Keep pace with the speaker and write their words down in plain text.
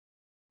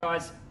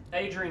Guys,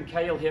 Adrian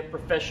Cahill here,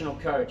 professional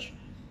coach.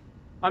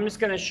 I'm just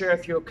going to share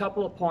with you a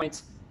couple of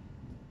points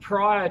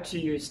prior to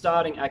you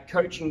starting a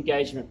coach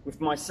engagement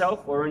with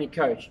myself or any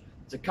coach.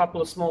 There's a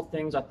couple of small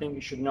things I think you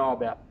should know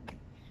about.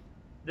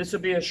 This will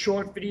be a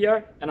short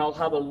video and I'll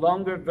have a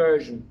longer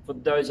version for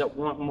those that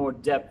want more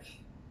depth.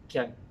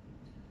 Okay.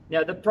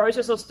 Now the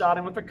process of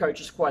starting with a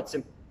coach is quite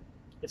simple.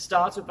 It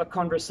starts with a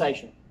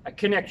conversation, a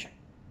connection.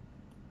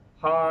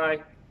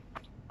 Hi,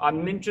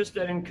 I'm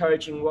interested in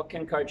coaching. What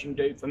can coaching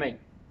do for me?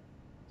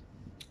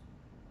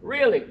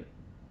 Really?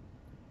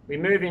 We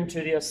move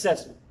into the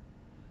assessment.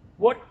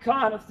 What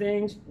kind of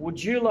things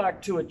would you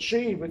like to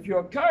achieve with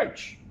your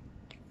coach?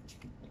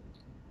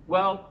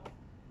 Well,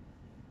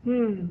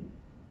 it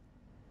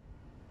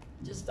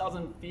just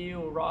doesn't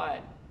feel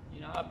right.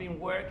 You know, I've been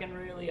working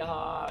really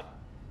hard,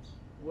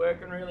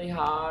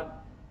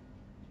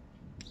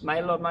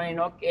 made a lot of money,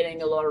 not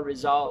getting a lot of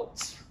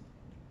results.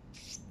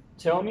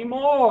 Tell me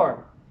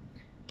more.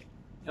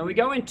 And we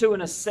go into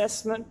an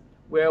assessment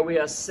where we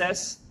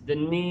assess the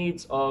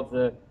needs of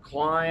the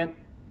client,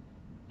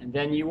 and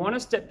then you want to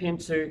step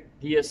into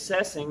the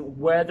assessing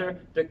whether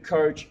the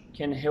coach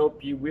can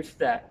help you with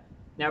that.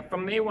 Now, for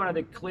me, one of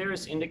the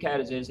clearest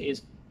indicators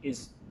is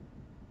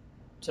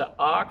to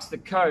ask the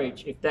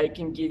coach if they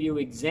can give you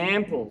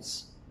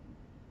examples,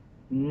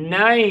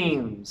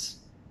 names,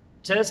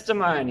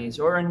 testimonies,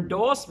 or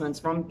endorsements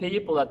from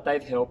people that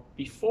they've helped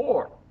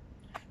before.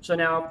 So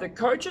now, if the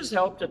coach has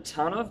helped a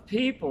ton of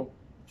people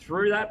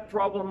through that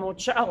problem or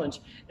challenge,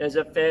 there's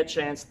a fair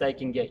chance they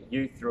can get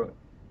you through it.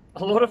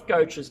 A lot of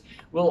coaches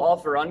will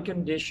offer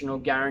unconditional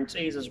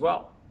guarantees as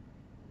well.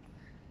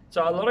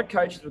 So a lot of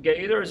coaches will get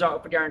you the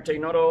result for guarantee,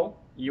 not all.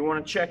 You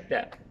want to check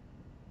that.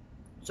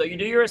 So you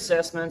do your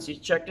assessments, you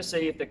check to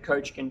see if the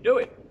coach can do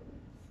it.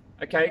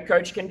 Okay,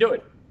 coach can do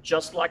it.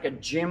 Just like a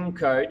gym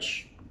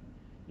coach,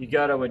 you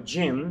go to a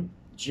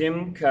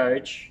gym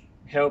coach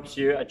helps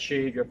you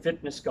achieve your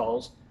fitness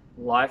goals.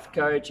 Life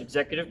coach,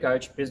 executive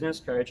coach, business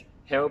coach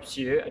helps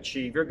you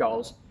achieve your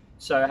goals.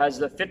 So has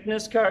the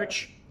fitness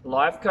coach,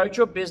 life coach,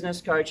 or business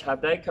coach,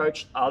 have they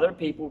coached other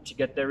people to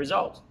get their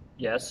results?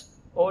 Yes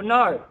or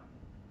no?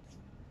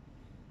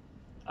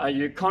 Are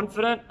you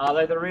confident? Are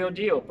they the real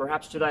deal?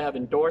 Perhaps do they have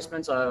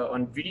endorsements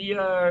on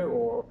video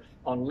or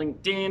on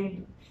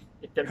LinkedIn?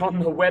 If they're on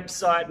the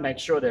website, make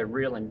sure they're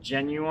real and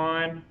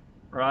genuine,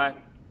 right?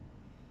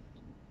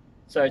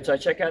 So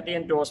check out the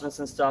endorsements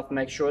and stuff,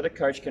 make sure the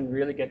coach can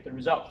really get the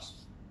results.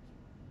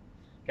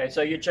 Okay,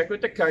 so you check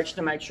with the coach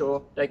to make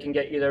sure they can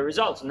get you the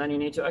results, and then you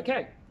need to,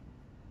 okay,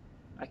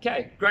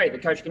 great, the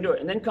coach can do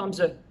it. And then comes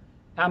a,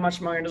 how much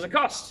money does it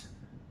cost?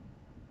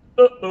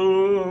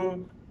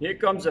 Uh-oh, here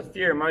comes a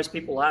fear most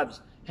people have.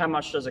 How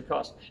much does it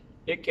cost?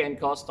 It can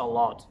cost a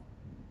lot.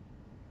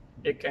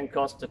 It can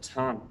cost a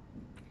ton.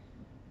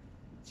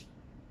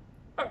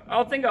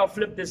 I think I'll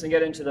flip this and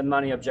get into the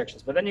money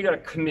objections, but then you got to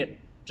commit.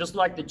 Just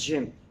like the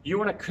gym, you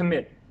want to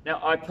commit.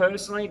 Now, I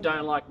personally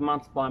don't like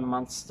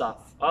month-by-month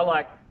stuff. I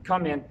like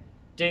come in,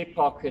 deep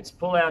pockets,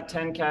 pull out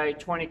 10K,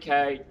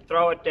 20K,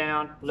 throw it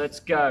down,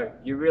 let's go.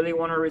 You really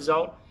want a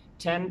result?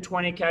 10,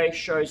 20K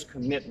shows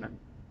commitment.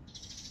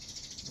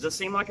 Does it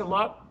seem like a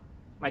lot?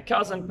 My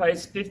cousin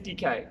pays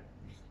 50K.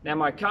 Now,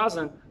 my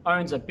cousin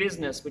owns a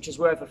business which is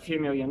worth a few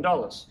 $1 million.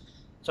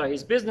 So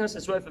his business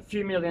is worth a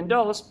few $1 million.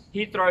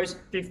 He throws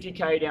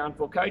 50K down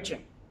for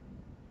coaching.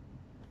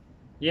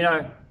 You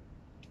know,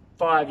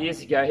 5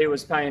 years ago, he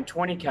was paying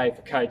 20K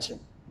for coaching.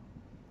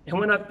 And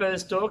when I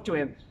first talked to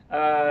him,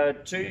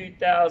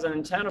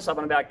 2010 or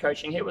something about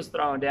coaching, he was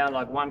throwing down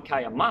like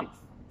 1K a month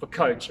for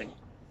coaching.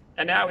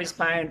 And now he's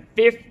paying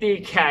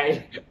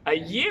 50K a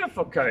year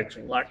for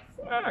coaching. Like,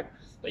 fuck.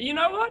 But you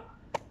know what?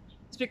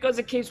 It's because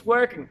it keeps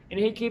working and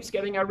he keeps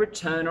getting a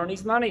return on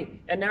his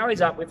money. And now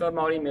he's up with a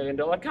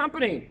multi-million-dollar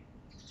company.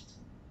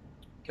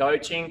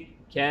 Coaching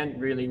can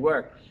really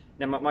work.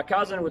 Now, my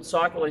cousin would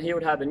cycle and he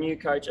would have a new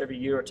coach every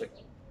year or two.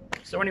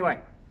 So anyway,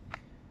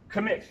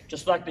 commit,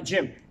 just like the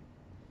gym.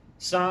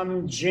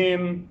 Some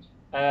gym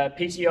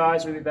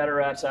PTIs will be better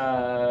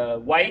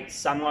at weight,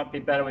 some might be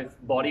better with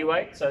body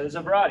weight, so there's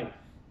a variety.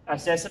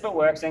 Assess if it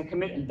works, then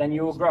commit, and then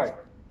you will grow.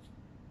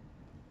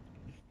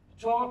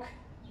 Talk,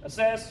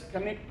 assess,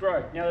 commit,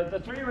 grow. Now, the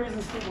three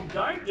reasons people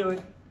don't do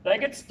it, they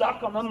get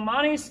stuck on the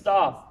money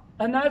stuff.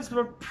 And that's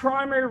the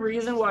primary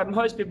reason why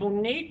most people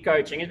need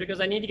coaching, is because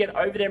they need to get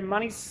over their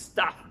money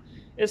stuff,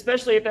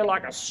 especially if they're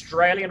like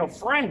Australian or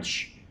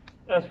French.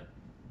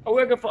 I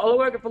work with a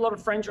lot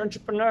of French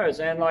entrepreneurs,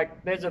 and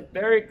like there's a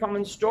very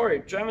common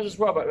story, Germans as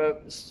well, but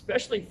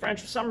especially French.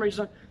 For some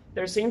reason,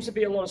 there seems to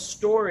be a lot of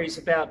stories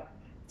about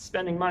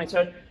spending money.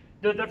 So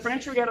the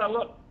French will get a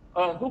lot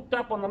hooked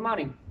up on the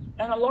money,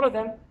 and a lot of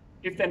them,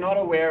 if they're not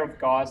aware of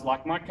guys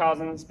like my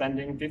cousin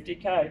spending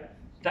 50K,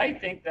 they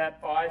think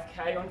that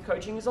 5K on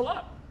coaching is a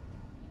lot.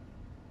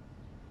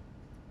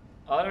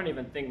 I don't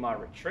even think my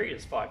retreat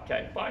is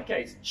 5K.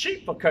 5K is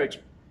cheap for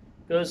coaching,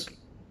 because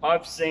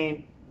I've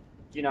seen,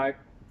 you know,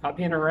 I've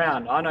been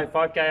around. I know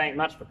 5K ain't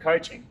much for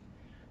coaching,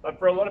 but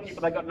for a lot of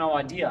people, they got no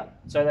idea.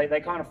 So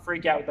they kind of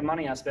freak out with the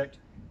money aspect.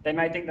 They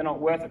may think they're not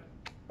worth it.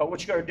 But what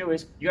you got to do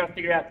is you got to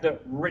figure out the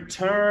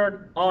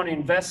return on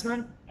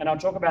investment, and I'll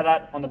talk about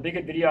that on the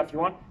bigger video if you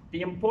want.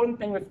 The important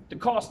thing with the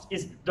cost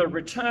is the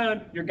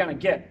return you're going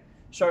to get.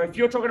 So if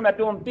you're talking about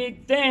doing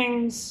big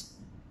things,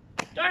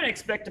 don't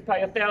expect to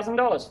pay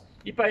 $1,000.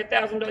 You pay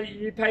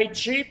 $1,000, you pay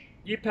cheap,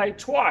 you pay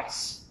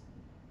twice.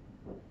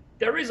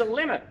 There is a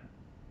limit.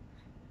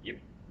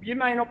 You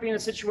may not be in a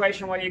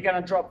situation where you're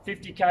going to drop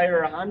 50K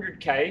or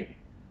 100K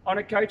on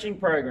a coaching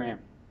program.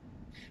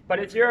 But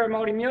if you're a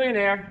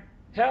multimillionaire,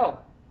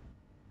 hell,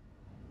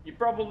 you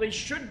probably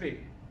should be.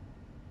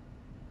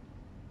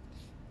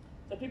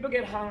 So people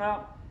get hung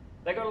up.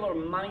 They got a lot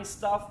of money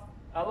stuff.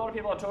 A lot of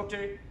people I talk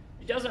to,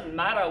 it doesn't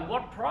matter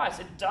what price.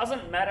 It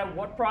doesn't matter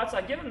what price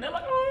I give them. They're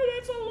like, oh,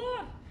 that's a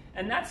lot.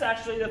 And that's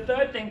actually the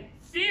third thing,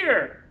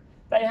 fear.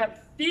 They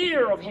have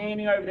fear of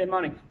handing over their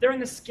money. They're in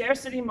the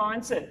scarcity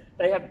mindset.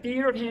 They have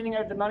fear of handing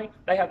over the money.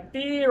 They have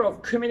fear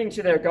of committing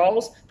to their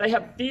goals. They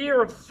have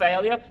fear of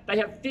failure. They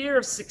have fear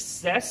of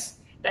success.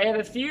 They have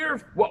a fear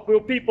of what will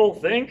people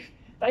think.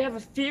 They have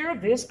a fear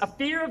of this, a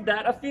fear of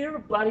that, a fear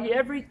of bloody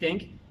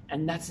everything.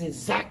 And that's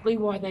exactly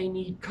why they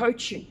need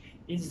coaching.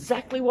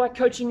 Exactly why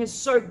coaching is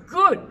so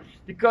good.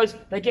 Because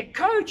they get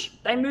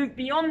coached. They move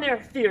beyond their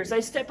fears.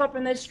 They step up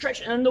and they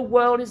stretch. And the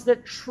world is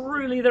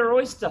truly their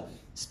oyster.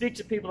 Speak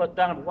to people that have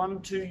done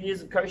 1, 2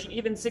 years of coaching,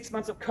 even 6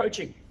 months of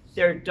coaching.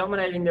 They're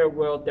dominating their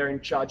world. They're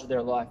in charge of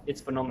their life. It's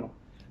phenomenal.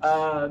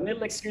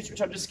 Middle excuse,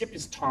 which I've just skipped,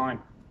 is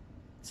time.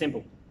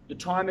 Simple. The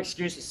time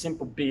excuse is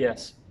simple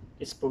BS.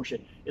 It's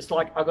bullshit. It's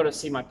like, I got to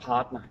see my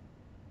partner.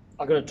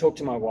 I got to talk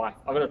to my wife.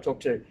 I got to talk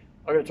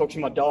to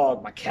my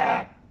dog, my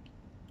cat.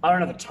 I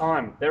don't have the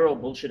time. They're all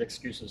bullshit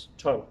excuses.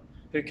 Total.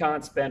 Who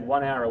can't spend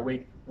 1 hour a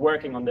week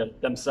working on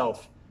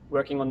themselves,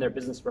 working on their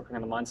business, working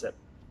on the mindset.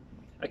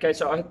 Okay,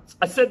 so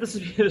I said this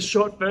would be a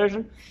short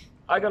version.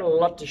 I got a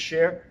lot to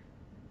share.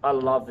 I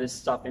love this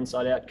stuff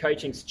inside out.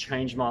 Coaching's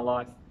changed my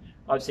life.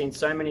 I've seen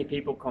so many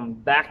people come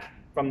back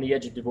from the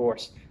edge of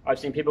divorce. I've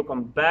seen people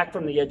come back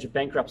from the edge of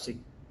bankruptcy.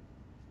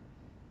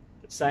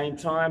 At the same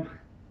time,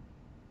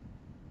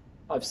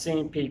 I've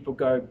seen people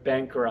go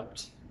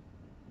bankrupt.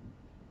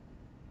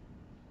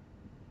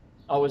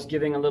 I was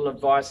giving a little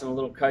advice and a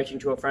little coaching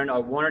to a friend. I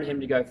wanted him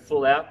to go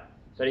full out,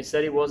 but he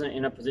said he wasn't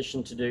in a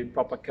position to do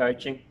proper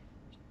coaching.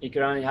 He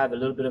could only have a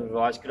little bit of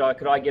advice. Could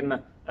I give him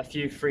a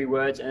few free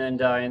words? And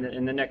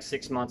in the next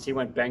 6 months, he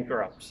went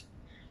bankrupt.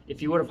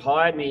 If he would have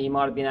hired me, he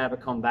might have been able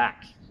to come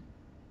back.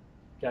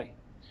 Okay,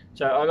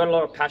 so I got a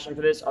lot of passion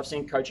for this. I've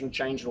seen coaching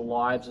change the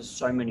lives of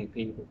so many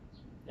people.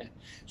 Yeah.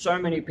 So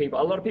many people.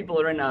 A lot of people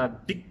are in a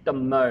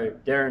victim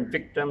mode. They're in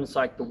victims,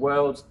 like the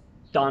world's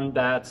done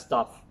bad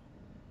stuff.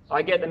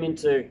 I get them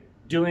into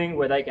doing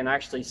where they can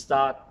actually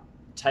start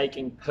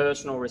taking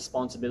personal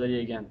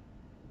responsibility again.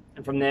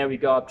 And from there we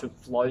go up to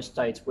flow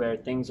states where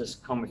things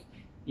just come with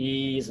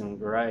ease and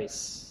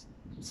grace.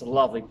 It's a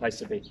lovely place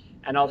to be.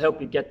 And I'll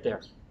help you get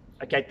there.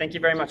 Okay, thank you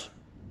very much.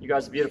 You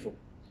guys are beautiful.